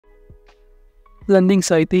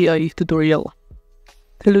Landingsite.ai tutorial.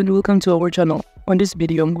 Hello and welcome to our channel. On this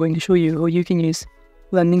video, I'm going to show you how you can use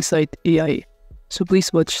Landingsite.ai. So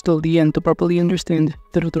please watch till the end to properly understand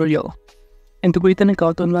the tutorial. And to create an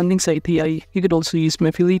account on Landingsite.ai, you could also use my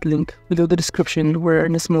affiliate link below the description where I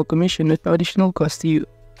earn a small commission at no additional cost to you.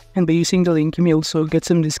 And by using the link, you may also get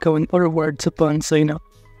some discount or rewards upon sign up.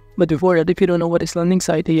 But before that, if you don't know what is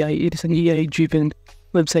Landingsite.ai, it is an AI-driven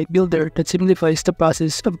website builder that simplifies the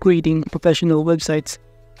process of creating professional websites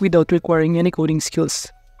without requiring any coding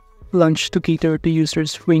skills. Launched to cater to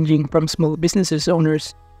users ranging from small businesses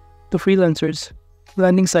owners to freelancers,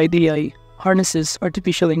 Landingsite.ai harnesses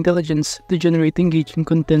artificial intelligence to generate engaging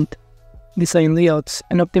content, design layouts,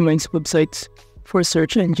 and optimize websites for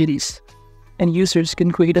search engines. And users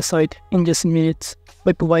can create a site in just minutes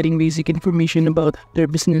by providing basic information about their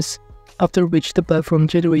business, after which the platform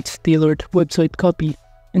generates tailored website copy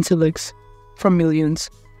and selects from millions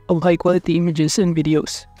of high-quality images and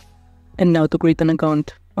videos. And now to create an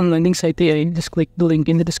account on Landingsite.ai, just click the link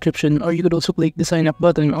in the description, or you could also click the sign up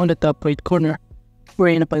button on the top right corner,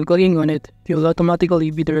 wherein upon clicking on it, you'll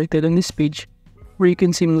automatically be directed on this page where you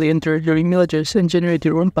can simply enter your email address and generate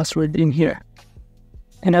your own password in here.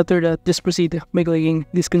 And after that, just proceed by clicking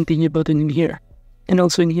this continue button in here. And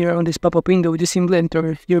also in here on this pop-up window, just simply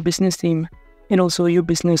enter your business name and also your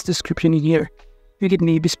business description in here. You can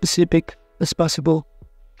be as specific as possible.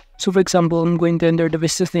 So for example, I'm going to enter the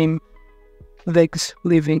business name, Vex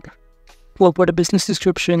Living. Well, for the business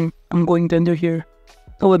description, I'm going to enter here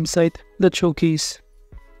a website that showcases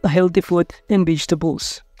a healthy food and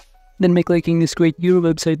vegetables. Then by clicking this create your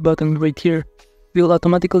website button right here, we'll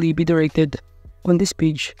automatically be directed on this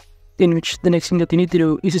page, in which the next thing that you need to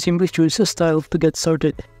do is to simply choose a style to get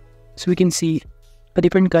started. So we can see a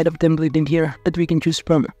different kind of template in here that we can choose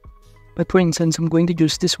from. But for instance, I'm going to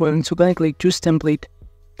choose this one, so when I click choose template,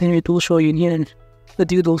 then it will show you in here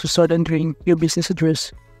that you could also start entering your business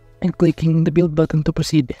address and clicking the build button to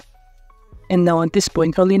proceed. And now at this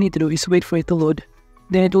point, all you need to do is wait for it to load.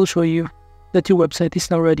 Then it will show you that your website is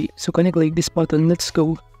now ready. So when I click this button, let's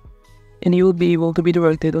go, and you will be able to be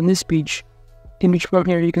directed on this page, in which from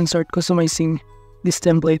here you can start customizing this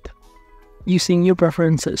template using your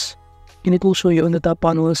preferences. And it will show you on the top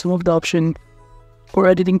panel some of the options or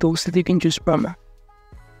editing tools that you can choose from.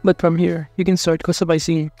 But from here, you can start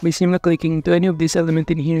customizing by simply clicking to any of these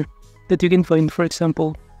elements in here that you can find, for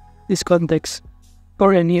example, this context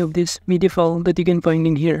or any of this media file that you can find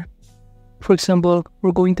in here. For example,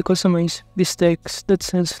 we're going to customize this text that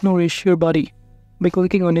says nourish your body. By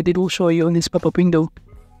clicking on it, it will show you on this pop-up window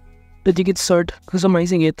that you can start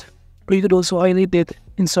customizing it, or you could also highlight it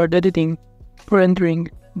and start editing or entering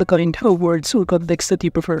the kind of words or context that you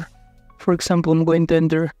prefer. For example, I'm going to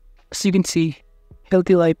enter, as you can see,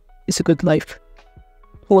 healthy life is a good life.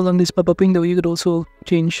 While on this pop-up window, you could also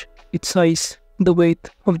change its size, the weight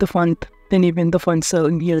of the font, and even the font style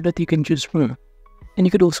in here that you can choose from. And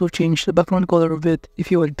you could also change the background color of it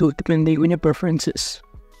if you want to, depending on your preferences.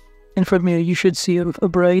 And from here, you should see a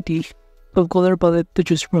variety of color palette to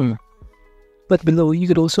choose from. But below, you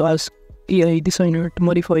could also ask AI designer to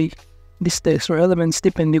modify this text or elements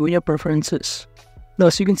depending on your preferences. Now,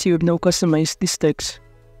 as you can see, we've now customized this text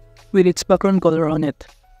with its background color on it.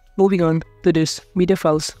 Moving on to this media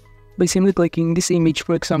files, by simply clicking this image,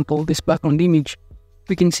 for example, this background image,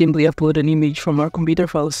 we can simply upload an image from our computer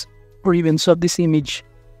files, or even swap this image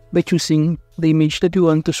by choosing the image that you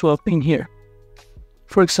want to swap in here.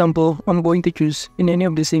 For example, I'm going to choose in any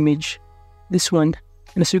of this image, this one,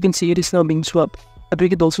 and as you can see, it is now being swapped. But we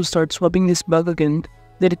could also start swapping this back again,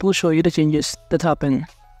 then it will show you the changes that happen.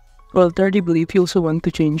 Or alternatively, if you also want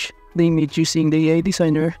to change the image using the AI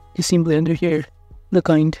designer, you simply enter here the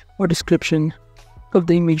kind or description of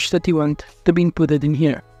the image that you want to be inputted in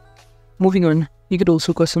here. Moving on, you could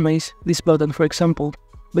also customize this button, for example.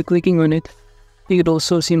 By clicking on it, you could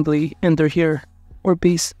also simply enter here or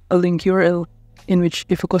paste a link URL in which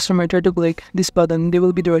if a customer tries to click this button, they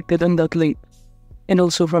will be directed on that link. And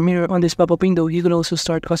also from here on this pop-up window, you can also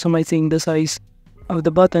start customizing the size of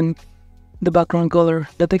the button, the background color,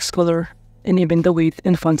 the text color, and even the weight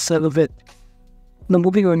and font style of it. Now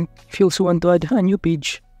moving on, if you also want to add a new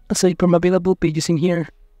page, aside from available pages in here,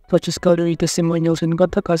 such as gallery, testimonials, and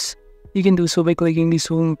contact us, you can do so by clicking this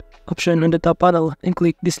home option on the top panel and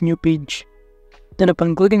click this new page. Then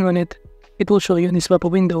upon clicking on it, it will show you in this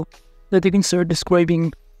pop-up window that you can start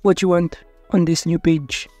describing what you want on this new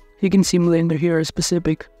page. You can simply enter here a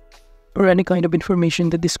specific or any kind of information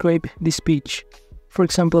that describe this page. For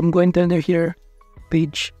example, I'm going to enter here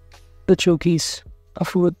page that showcase a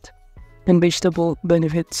fruit and vegetable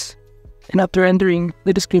benefits. And after entering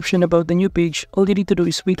the description about the new page, all you need to do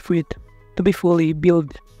is wait for it to be fully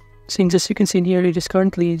built. Since as you can see here, it is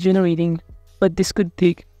currently generating, but this could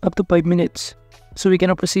take up to 5 minutes. So we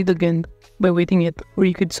cannot proceed again by waiting it, or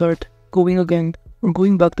you could start going again or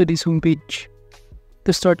going back to this homepage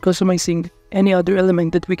to start customizing any other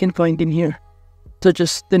element that we can find in here, such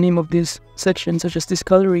as the name of this section, such as this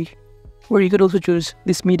gallery, or you could also choose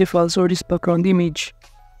this media files or this background image.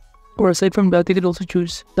 Or aside from that, you could also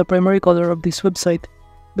choose the primary color of this website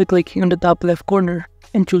by clicking on the top left corner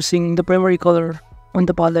and choosing the primary color on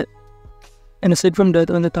the palette. And aside from that,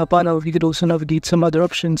 on the top panel, you could also navigate some other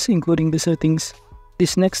options, including the settings,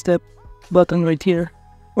 this next step button right here,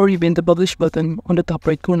 or even the publish button on the top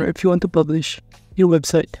right corner if you want to publish your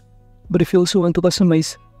website. But if you also want to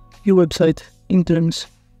customize your website in terms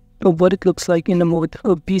of what it looks like in the mode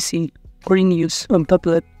of PC or in use on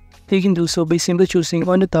tablet, you can do so by simply choosing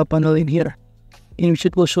on the top panel in here, in which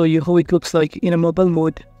it will show you how it looks like in a mobile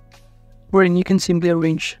mode, wherein you can simply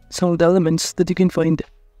arrange some of the elements that you can find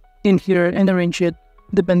in here and arrange it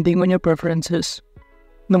depending on your preferences.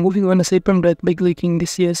 Now moving on, aside from that, by clicking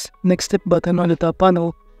this yes next step button on the top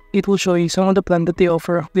panel, it will show you some of the plans that they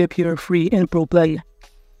offer. We have here free and pro plan,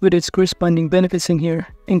 with its corresponding benefits in here,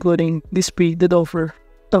 including this free that offer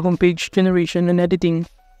a homepage generation and editing,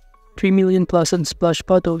 3 million plus and splash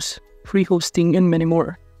photos, free hosting, and many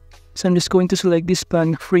more. So I'm just going to select this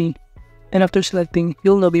plan free, and after selecting,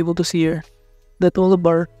 you'll now be able to see here that all of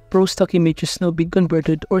our pro stock images now being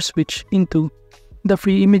converted or switched into the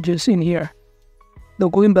free images in here. Now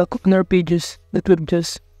going back on our pages that we've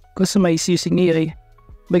just customized using AI,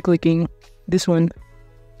 by clicking this one,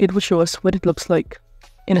 it will show us what it looks like.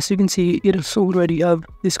 And as you can see, it also already have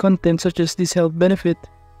this content such as this health benefit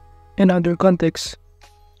and other contexts,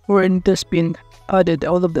 wherein it has been added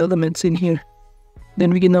all of the elements in here.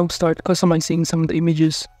 Then we can now start customizing some of the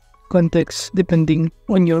images, context, depending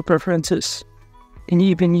on your preferences. And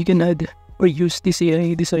even you can add or use this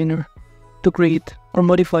AI designer to create or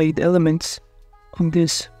modify the elements of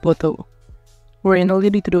this photo, wherein all you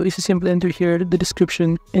need to do is to simply enter here the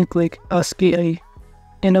description and click Ask AI.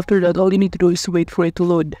 And after that, all you need to do is to wait for it to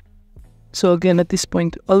load. So again, at this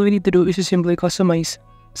point, all we need to do is to simply customize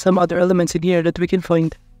some other elements in here that we can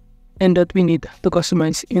find and that we need to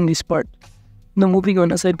customize in this part. Now moving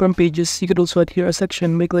on, aside from pages, you could also add here a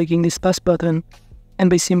section by clicking this plus button and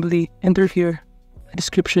by simply enter here a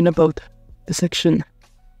description about the section.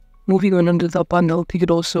 Moving on the top panel, you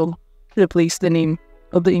could also replace the name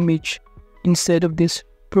of the image. Instead of this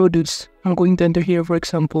produce, I'm going to enter here, for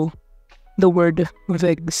example, the word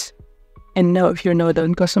vegs. And now if you're now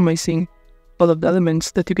done customizing all of the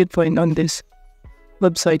elements that you can find on this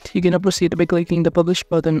website, you can now proceed by clicking the publish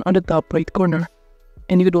button on the top right corner.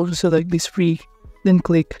 And you could also select this free, then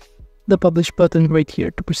click the publish button right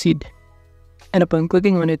here to proceed. And upon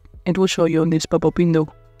clicking on it, it will show you on this pop-up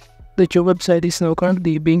window that your website is now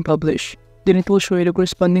currently being published. Then it will show you the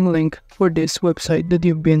corresponding link for this website that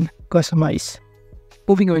you've been customized.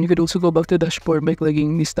 Moving on, you could also go back to the dashboard by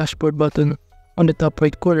clicking this dashboard button on the top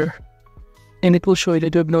right corner. And it will show you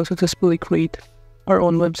that we have now successfully created our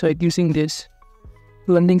own website using this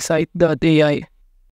Landingsite.ai.